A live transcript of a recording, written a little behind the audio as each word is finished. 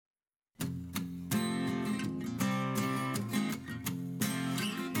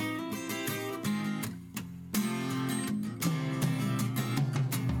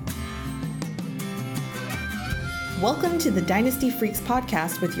Welcome to the Dynasty Freaks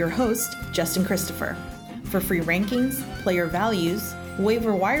podcast with your host, Justin Christopher. For free rankings, player values,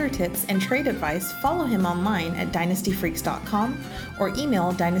 waiver wire tips, and trade advice, follow him online at dynastyfreaks.com or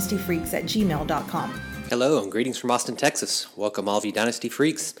email dynastyfreaks@gmail.com. Hello and greetings from Austin, Texas. Welcome all of you Dynasty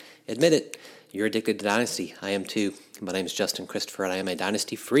Freaks. Admit it, you're addicted to Dynasty. I am too. My name is Justin Christopher and I am a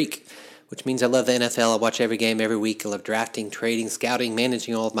Dynasty Freak, which means I love the NFL. I watch every game every week. I love drafting, trading, scouting,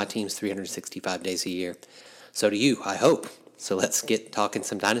 managing all of my teams 365 days a year. So do you, I hope. So let's get talking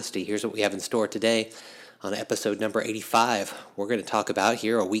some Dynasty. Here's what we have in store today on episode number 85. We're going to talk about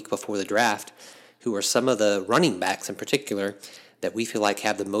here a week before the draft who are some of the running backs in particular that we feel like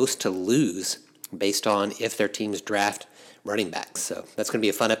have the most to lose based on if their teams draft running backs. So that's going to be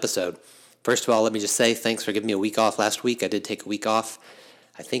a fun episode. First of all, let me just say thanks for giving me a week off last week. I did take a week off.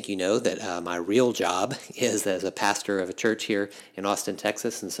 I think you know that my real job is as a pastor of a church here in Austin,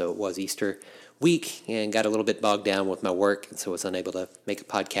 Texas, and so it was Easter week and got a little bit bogged down with my work, and so was unable to make a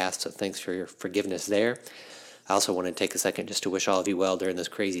podcast, so thanks for your forgiveness there. I also want to take a second just to wish all of you well during this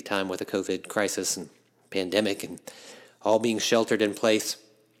crazy time with the COVID crisis and pandemic and all being sheltered in place.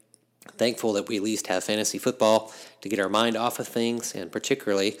 Thankful that we at least have fantasy football to get our mind off of things, and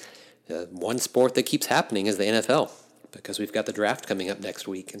particularly one sport that keeps happening is the NFL, because we've got the draft coming up next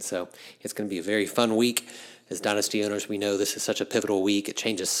week, and so it's going to be a very fun week. As Dynasty owners, we know this is such a pivotal week. It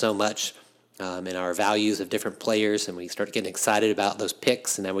changes so much in our values of different players, and we start getting excited about those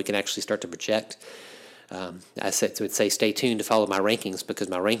picks, and then we can actually start to project. I would say stay tuned to follow my rankings, because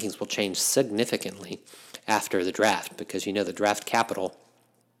my rankings will change significantly after the draft, because you know the draft capital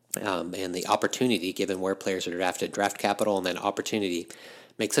and the opportunity given where players are drafted, draft capital and then opportunity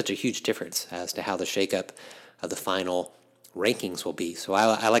makes such a huge difference as to how the shakeup of the final rankings will be. So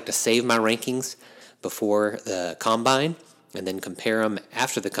I like to save my rankings before the combine and then compare them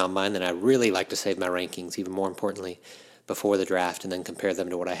after the combine. Then I really like to save my rankings, even more importantly, before the draft and then compare them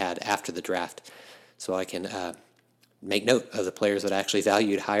to what I had after the draft, so I can make note of the players that I actually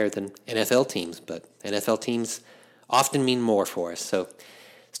valued higher than NFL teams. But NFL teams often mean more for us. So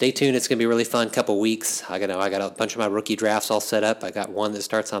stay tuned. It's going to be a really fun couple weeks. I got a bunch of my rookie drafts all set up. I got one that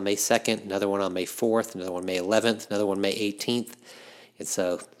starts on May 2nd, another one on May 4th, another one May 11th, another one May 18th. And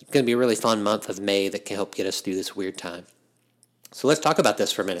so it's going to be a really fun month of May that can help get us through this weird time. So let's talk about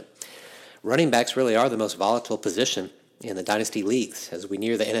this for a minute. Running backs really are the most volatile position in the dynasty leagues. As we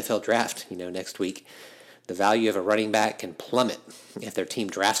near the NFL draft, next week, the value of a running back can plummet if their team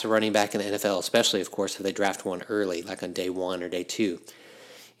drafts a running back in the NFL, especially, of course, if they draft one early, like on day 1 or day 2.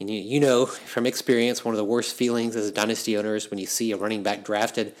 And you know from experience, one of the worst feelings as a dynasty owner is when you see a running back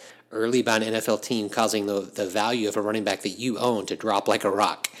drafted early by an NFL team, causing the value of a running back that you own to drop like a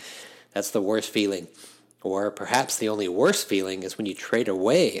rock. That's the worst feeling. Or perhaps the only worst feeling is when you trade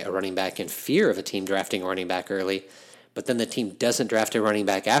away a running back in fear of a team drafting a running back early, but then the team doesn't draft a running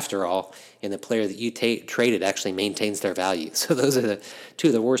back after all, and the player that you traded actually maintains their value. So those are the two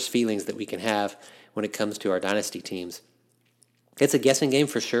of the worst feelings that we can have when it comes to our dynasty teams. It's a guessing game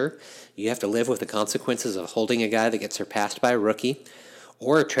for sure. You have to live with the consequences of holding a guy that gets surpassed by a rookie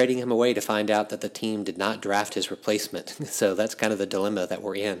or trading him away to find out that the team did not draft his replacement. So that's kind of the dilemma that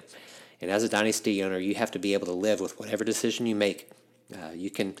we're in. And as a dynasty owner, you have to be able to live with whatever decision you make. You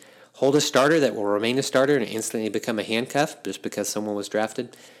can hold a starter that will remain a starter and instantly become a handcuff just because someone was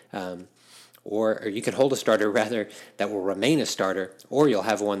drafted. Or you can hold a starter, rather, that will remain a starter, or you'll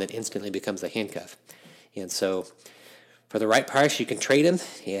have one that instantly becomes a handcuff. And so for the right price, you can trade him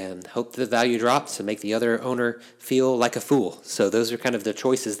and hope that the value drops and make the other owner feel like a fool. So those are kind of the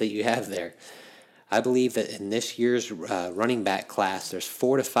choices that you have there. I believe that in this year's running back class, there's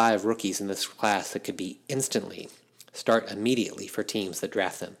 4 to 5 rookies in this class that could be start immediately for teams that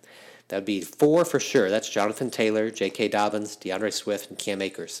draft them. That would be 4 for sure. That's Jonathan Taylor, J.K. Dobbins, DeAndre Swift, and Cam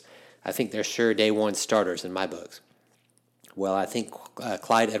Akers. I think they're sure day 1 starters in my books. Well, I think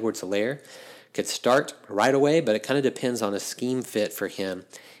Clyde Edwards-Helaire could start right away, but it kind of depends on a scheme fit for him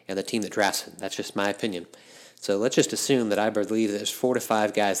and the team that drafts him. That's just my opinion. So let's just assume that I believe there's 4 to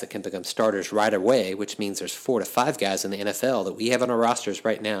 5 guys that can become starters right away, which means there's 4 to 5 guys in the NFL that we have on our rosters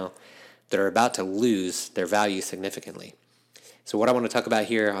right now that are about to lose their value significantly. So what I want to talk about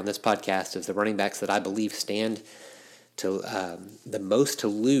here on this podcast is the running backs that I believe stand to the most to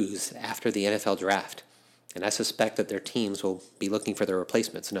lose after the NFL draft. And I suspect that their teams will be looking for their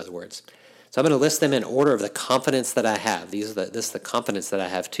replacements, in other words. So I'm going to list them in order of the confidence that I have. This is the confidence that I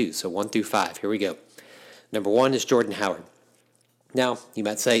have too. So 1 through 5. Here we go. Number 1 is Jordan Howard. Now, you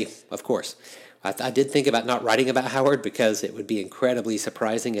might say, of course, I did think about not writing about Howard because it would be incredibly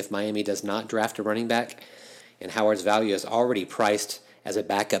surprising if Miami does not draft a running back, and Howard's value is already priced as a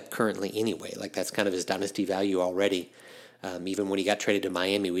backup currently anyway. Like, that's kind of his dynasty value already. Even when he got traded to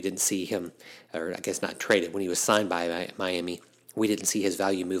Miami, we didn't see him, or I guess not traded, when he was signed by Miami, we didn't see his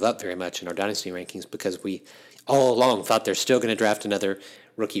value move up very much in our dynasty rankings because we all along thought they're still going to draft another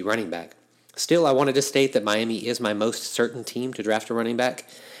rookie running back. Still, I wanted to state that Miami is my most certain team to draft a running back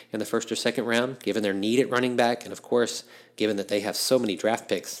in the first or second round, given their need at running back, and of course, given that they have so many draft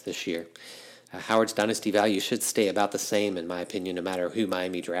picks this year. Howard's dynasty value should stay about the same, in my opinion, no matter who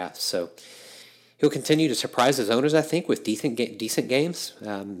Miami drafts. So he'll continue to surprise his owners, I think, with decent games,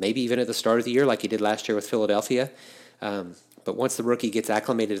 maybe even at the start of the year like he did last year with Philadelphia. But once the rookie gets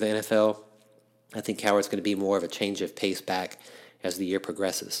acclimated to the NFL, I think Howard's going to be more of a change of pace back as the year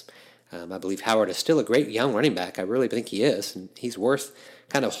progresses. I believe Howard is still a great young running back. I really think he is. And he's worth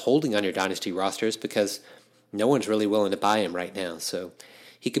kind of holding on your dynasty rosters because no one's really willing to buy him right now. So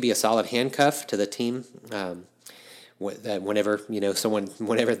he could be a solid handcuff to the team. Whenever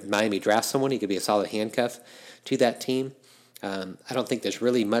Miami drafts someone, he could be a solid handcuff to that team. I don't think there's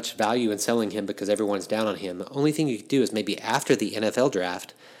really much value in selling him because everyone's down on him. The only thing you could do is maybe after the NFL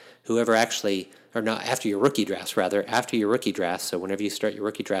draft, after your rookie drafts, so whenever you start your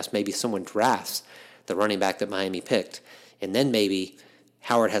rookie drafts, maybe someone drafts the running back that Miami picked, and then maybe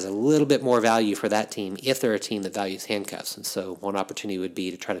Howard has a little bit more value for that team if they're a team that values handcuffs. And so one opportunity would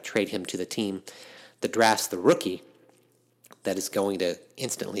be to try to trade him to the team that drafts the rookie that is going to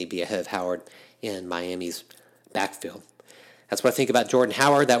instantly be ahead of Howard in Miami's backfield. That's what I think about Jordan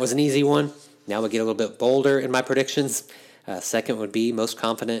Howard. That was an easy one. Now we'll get a little bit bolder in my predictions. Second would be most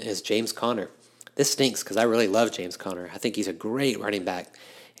confident is James Conner. This stinks because I really love James Conner. I think he's a great running back,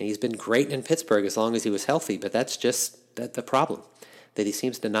 and he's been great in Pittsburgh as long as he was healthy, but that's just the problem, that he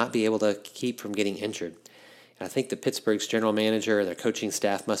seems to not be able to keep from getting injured. And I think that Pittsburgh's general manager, their coaching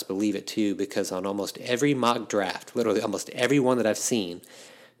staff must believe it too, because on almost every mock draft, literally almost every one that I've seen,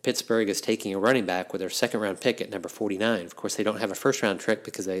 Pittsburgh is taking a running back with their second-round pick at number 49. Of course, they don't have a first-round pick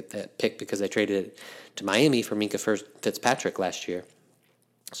because they traded it to Miami for Minkah Fitzpatrick last year.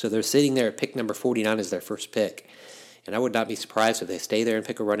 So they're sitting there at pick number 49 as their first pick. And I would not be surprised if they stay there and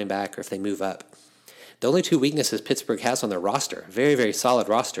pick a running back or if they move up. The only two weaknesses Pittsburgh has on their roster, very, very solid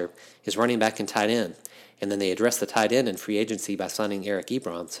roster, is running back and tight end. And then they address the tight end in free agency by signing Eric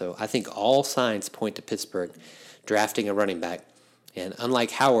Ebron. So I think all signs point to Pittsburgh drafting a running back. And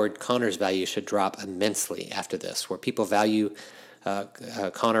unlike Howard, Conner's value should drop immensely after this, where people value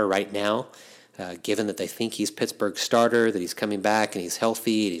Conner right now, given that they think he's Pittsburgh's starter, that he's coming back and he's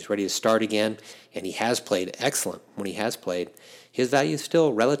healthy and he's ready to start again, and he has played excellent when he has played, his value is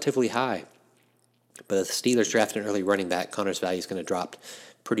still relatively high. But if the Steelers draft an early running back, Conner's value is going to drop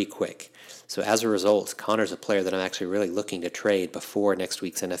pretty quick. So as a result, Conner's a player that I'm actually really looking to trade before next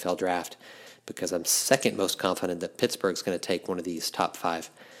week's NFL draft, because I'm second most confident that Pittsburgh's going to take one of these top 5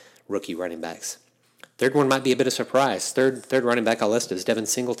 rookie running backs. Third one might be a bit of surprise. Third running back I'll list is Devin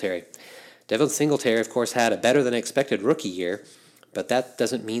Singletary. Devin Singletary, of course, had a better-than-expected rookie year, but that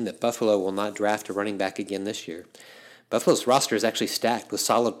doesn't mean that Buffalo will not draft a running back again this year. Buffalo's roster is actually stacked with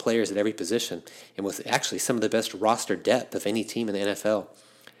solid players at every position and with actually some of the best roster depth of any team in the NFL.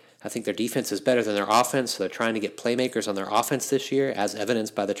 I think their defense is better than their offense, so they're trying to get playmakers on their offense this year, as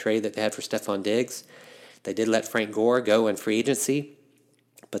evidenced by the trade that they had for Stephon Diggs. They did let Frank Gore go in free agency,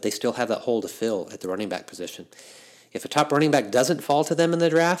 but they still have that hole to fill at the running back position. If a top running back doesn't fall to them in the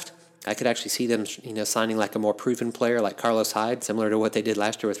draft, I could actually see them, signing like a more proven player like Carlos Hyde, similar to what they did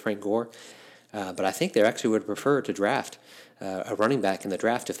last year with Frank Gore. But I think they actually would prefer to draft a running back in the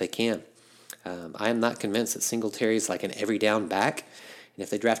draft if they can. I am not convinced that Singletary is like an every down back. And if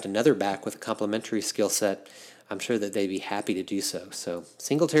they draft another back with a complementary skill set, I'm sure that they'd be happy to do so. So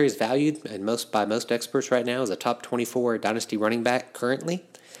Singletary is valued by most experts right now as a top 24 dynasty running back currently.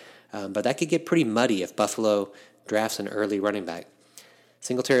 But that could get pretty muddy if Buffalo drafts an early running back.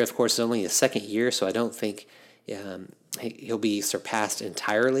 Singletary, of course, is only his second year, so I don't think he'll be surpassed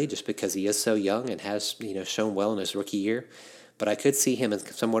entirely just because he is so young and has shown well in his rookie year. But I could see him as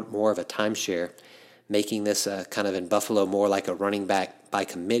somewhat more of a timeshare, making this kind of in Buffalo more like a running back by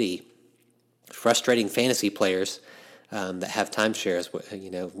committee, frustrating fantasy players that have timeshares.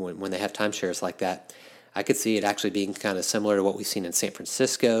 When they have timeshares like that, I could see it actually being kind of similar to what we've seen in San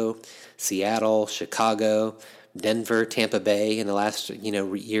Francisco, Seattle, Chicago, Denver, Tampa Bay in the last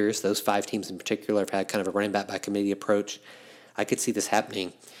years. Those 5 teams in particular have had kind of a running back by committee approach. I could see this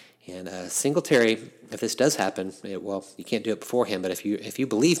happening. And Singletary, if this does happen, you can't do it beforehand, but if you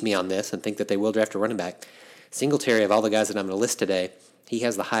believe me on this and think that they will draft a running back, Singletary, of all the guys that I'm going to list today, he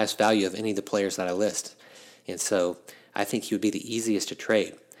has the highest value of any of the players that I list. And so I think he would be the easiest to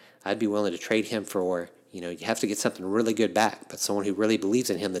trade. I'd be willing to trade him for, You have to get something really good back, but someone who really believes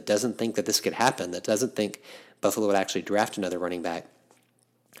in him, that doesn't think that this could happen, that doesn't think Buffalo would actually draft another running back.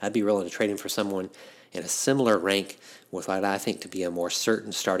 I'd be willing to trade him for someone in a similar rank with what I think to be a more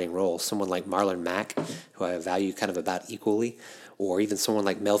certain starting role, someone like Marlon Mack, who I value kind of about equally, or even someone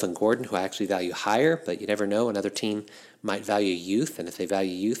like Melvin Gordon, who I actually value higher, but you never know. Another team might value youth, and if they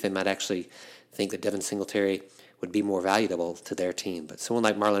value youth, they might actually think that Devin Singletary would be more valuable to their team. But someone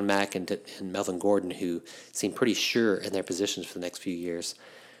like Marlon Mack and Melvin Gordon, who seem pretty sure in their positions for the next few years,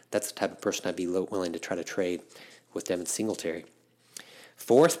 that's the type of person I'd be willing to try to trade with Devin Singletary.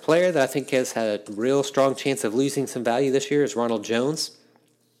 Fourth player that I think has had a real strong chance of losing some value this year is Ronald Jones.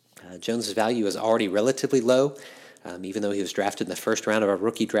 Jones' value is already relatively low, even though he was drafted in the first round of our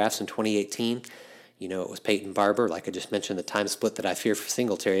rookie drafts in 2018. It was Peyton Barber. Like I just mentioned, the time split that I fear for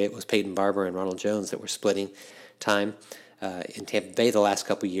Singletary, it was Peyton Barber and Ronald Jones that were splitting time in Tampa Bay the last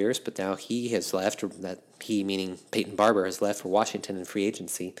couple of years, but now he has left, that he meaning Peyton Barber has left for Washington in free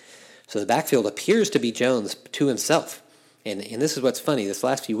agency. So the backfield appears to be Jones to himself. And this is what's funny. This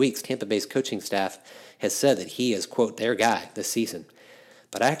last few weeks, Tampa Bay's coaching staff has said that he is, quote, their guy this season.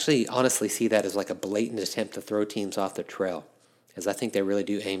 But I actually honestly see that as like a blatant attempt to throw teams off their trail, as I think they really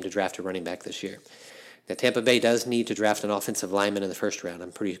do aim to draft a running back this year. Now, Tampa Bay does need to draft an offensive lineman in the first round.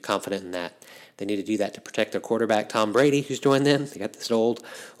 I'm pretty confident in that. They need to do that to protect their quarterback, Tom Brady, who's joined them. They got this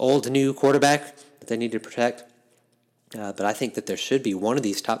old new quarterback that they need to protect. But I think that there should be one of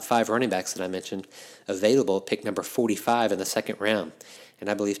these top 5 running backs that I mentioned available at pick number 45 in the second round. And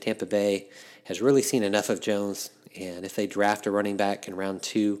I believe Tampa Bay has really seen enough of Jones, and if they draft a running back in round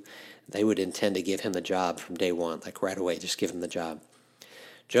 2, they would intend to give him the job from day one, like right away, just give him the job.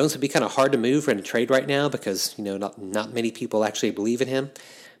 Jones would be kind of hard to move or to trade right now because, not many people actually believe in him.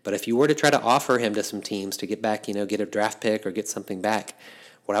 But if you were to try to offer him to some teams to get back, get a draft pick or get something back,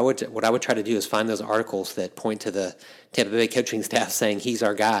 what I would try to do is find those articles that point to the Tampa Bay coaching staff saying he's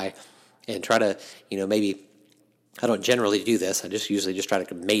our guy, and try to, maybe, I don't generally do this. I just usually just try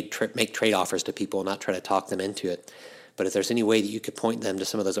to make trade offers to people and not try to talk them into it. But if there's any way that you could point them to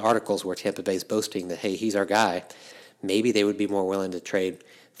some of those articles where Tampa Bay's boasting that, hey, he's our guy, maybe they would be more willing to trade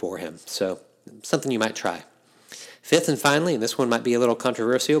for him. So something you might try. Fifth and finally, and this one might be a little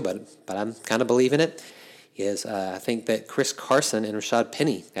controversial, but I'm kind of believing it, is I think that Chris Carson and Rashad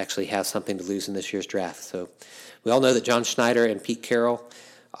Penny actually have something to lose in this year's draft. So we all know that John Schneider and Pete Carroll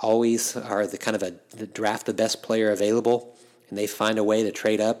always are the kind of the draft the best player available, and they find a way to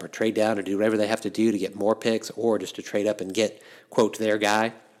trade up or trade down or do whatever they have to do to get more picks or just to trade up and get, quote, their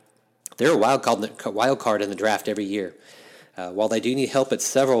guy. They're a wild card in the draft every year. While they do need help at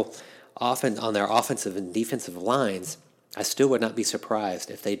several often on their offensive and defensive lines, I still would not be surprised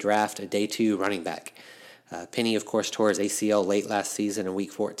if they draft a day 2 running back. Penny, of course, tore his ACL late last season in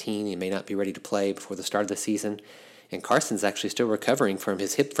Week 14. He may not be ready to play before the start of the season. And Carson's actually still recovering from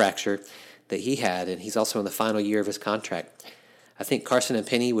his hip fracture that he had, and he's also in the final year of his contract. I think Carson and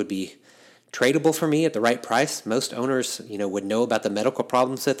Penny would be tradable for me at the right price. Most owners, would know about the medical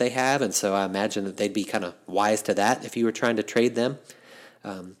problems that they have, and so I imagine that they'd be kind of wise to that if you were trying to trade them.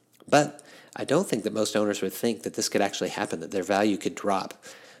 But I don't think that most owners would think that this could actually happen, that their value could drop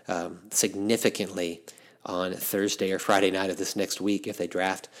significantly on Thursday or Friday night of this next week if they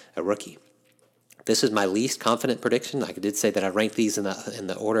draft a rookie. This is my least confident prediction. I did say that I ranked these in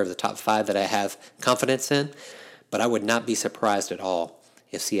the order of the top 5 that I have confidence in, but I would not be surprised at all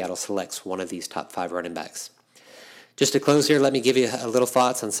if Seattle selects one of these top 5 running backs. Just to close here, let me give you a little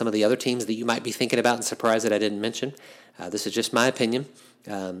thoughts on some of the other teams that you might be thinking about and surprised that I didn't mention. This is just my opinion.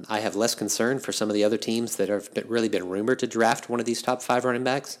 I have less concern for some of the other teams that have really been rumored to draft one of these top 5 running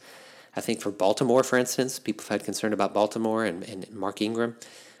backs. I think for Baltimore, for instance, people have had concern about Baltimore and Mark Ingram.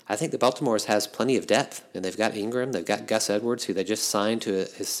 I think the Baltimore's has plenty of depth, and they've got Ingram, they've got Gus Edwards, who they just signed to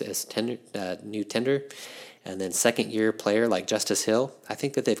his new tender, and then second-year player like Justice Hill. I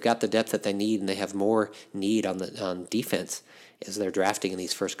think that they've got the depth that they need, and they have more need on defense as they're drafting in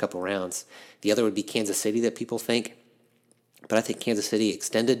these first couple rounds. The other would be Kansas City that people think, but I think Kansas City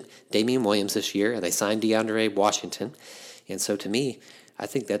extended Damian Williams this year, and they signed DeAndre Washington, and so to me, I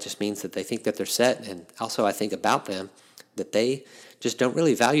think that just means that they think that they're set, and also I think about them that they just don't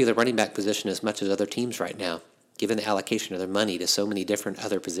really value the running back position as much as other teams right now. Given the allocation of their money to so many different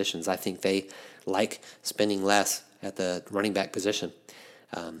other positions, I think they like spending less at the running back position.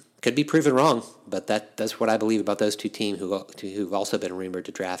 Could be proven wrong, but that's what I believe about those two teams who've also been rumored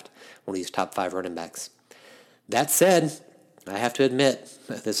to draft one of these top 5 running backs. That said, I have to admit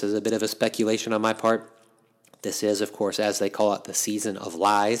that this is a bit of a speculation on my part. This is, of course, as they call it, the season of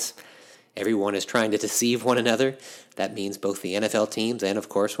lies. Everyone is trying to deceive one another. That means both the NFL teams and, of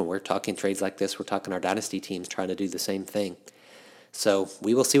course, when we're talking trades like this, we're talking our dynasty teams trying to do the same thing. So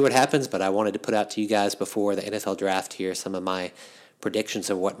we will see what happens, but I wanted to put out to you guys before the NFL draft here some of my predictions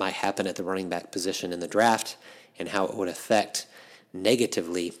of what might happen at the running back position in the draft and how it would affect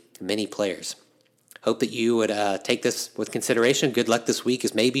negatively many players. Hope that you would take this with consideration. Good luck this week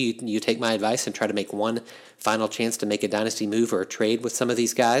as maybe you take my advice and try to make one final chance to make a dynasty move or a trade with some of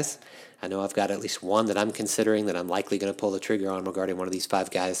these guys. I know I've got at least one that I'm considering that I'm likely going to pull the trigger on regarding one of these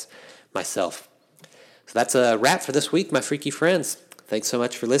 5 guys myself. So that's a wrap for this week, my freaky friends. Thanks so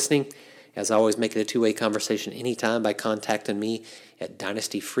much for listening. As always, make it a two-way conversation anytime by contacting me at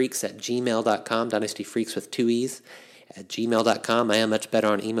dynastyfreaks@gmail.com, dynastyfreaks with 2 E's at gmail.com. I am much better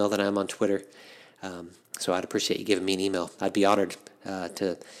on email than I am on Twitter, so I'd appreciate you giving me an email. I'd be honored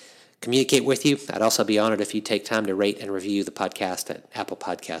to communicate with you. I'd also be honored if you take time to rate and review the podcast at Apple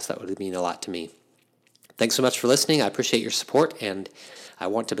Podcasts. That would mean a lot to me. Thanks so much for listening. I appreciate your support, and I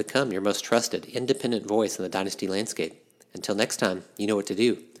want to become your most trusted, independent voice in the dynasty landscape. Until next time, you know what to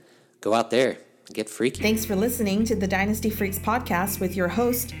do. Go out there and get freaky. Thanks for listening to the Dynasty Freaks podcast with your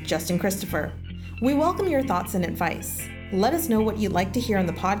host, Justin Christopher. We welcome your thoughts and advice. Let us know what you'd like to hear on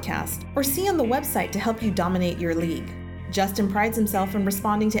the podcast or see on the website to help you dominate your league. Justin prides himself in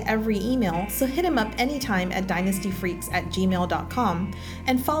responding to every email, so hit him up anytime at dynastyfreaks@gmail.com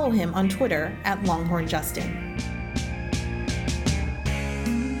and follow him on Twitter at LonghornJustin.